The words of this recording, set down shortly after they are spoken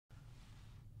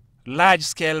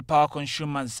Large-scale power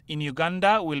consumers in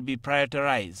Uganda will be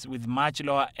prioritized with much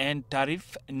lower end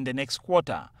tariff in the next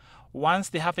quarter, once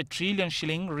the half a trillion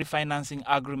shilling refinancing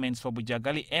agreements for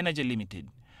Bujagali Energy Limited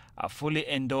are fully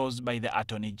endorsed by the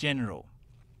Attorney General.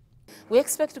 We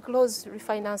expect to close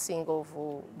refinancing of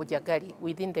Bujagali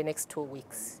within the next 2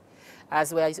 weeks.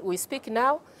 As we speak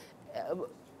now,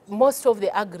 most of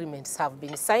the agreements have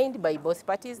been signed by both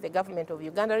parties, the government of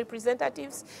Uganda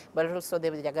representatives, but also the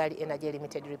Bujagali Energy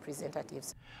Limited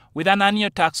representatives. With an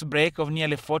annual tax break of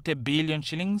nearly 40 billion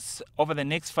shillings over the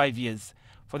next 5 years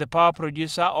for the power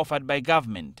producer offered by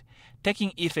government,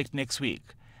 taking effect next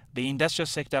week, the industrial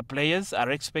sector players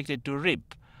are expected to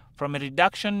reap from a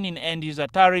reduction in end-user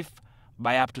tariff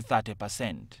by up to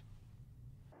 30%.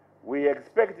 We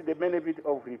expect the benefit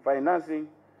of refinancing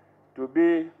to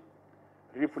be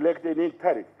reflected in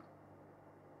tariff,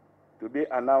 to be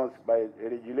announced by a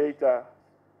regulator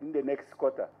in the next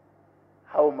quarter,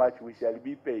 how much we shall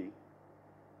be paying,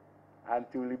 and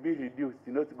it will be reduced,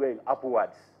 not going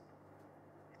upwards.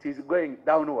 It is going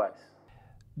downwards.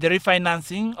 The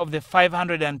refinancing of the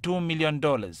 $502 million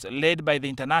led by the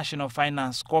International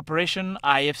Finance Corporation,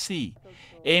 IFC,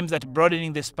 aims at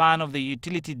broadening the span of the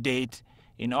utility date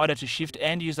in order to shift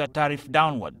end-user tariff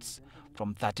downwards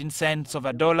from 13 cents of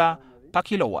a dollar per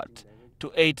kilowatt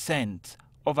to 8 cents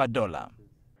of a dollar.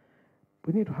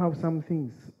 We need to have some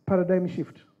things, paradigm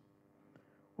shift.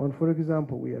 On, for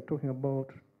example, we are talking about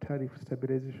tariff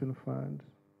stabilization fund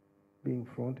being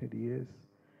fronted, yes.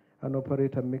 An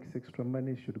operator makes extra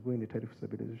money, should go in the tariff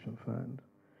stabilization fund.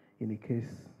 In case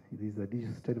these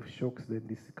additional tariff shocks, then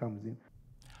this comes in.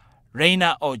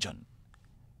 Reina Ojon,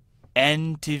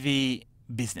 NTV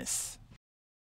Business.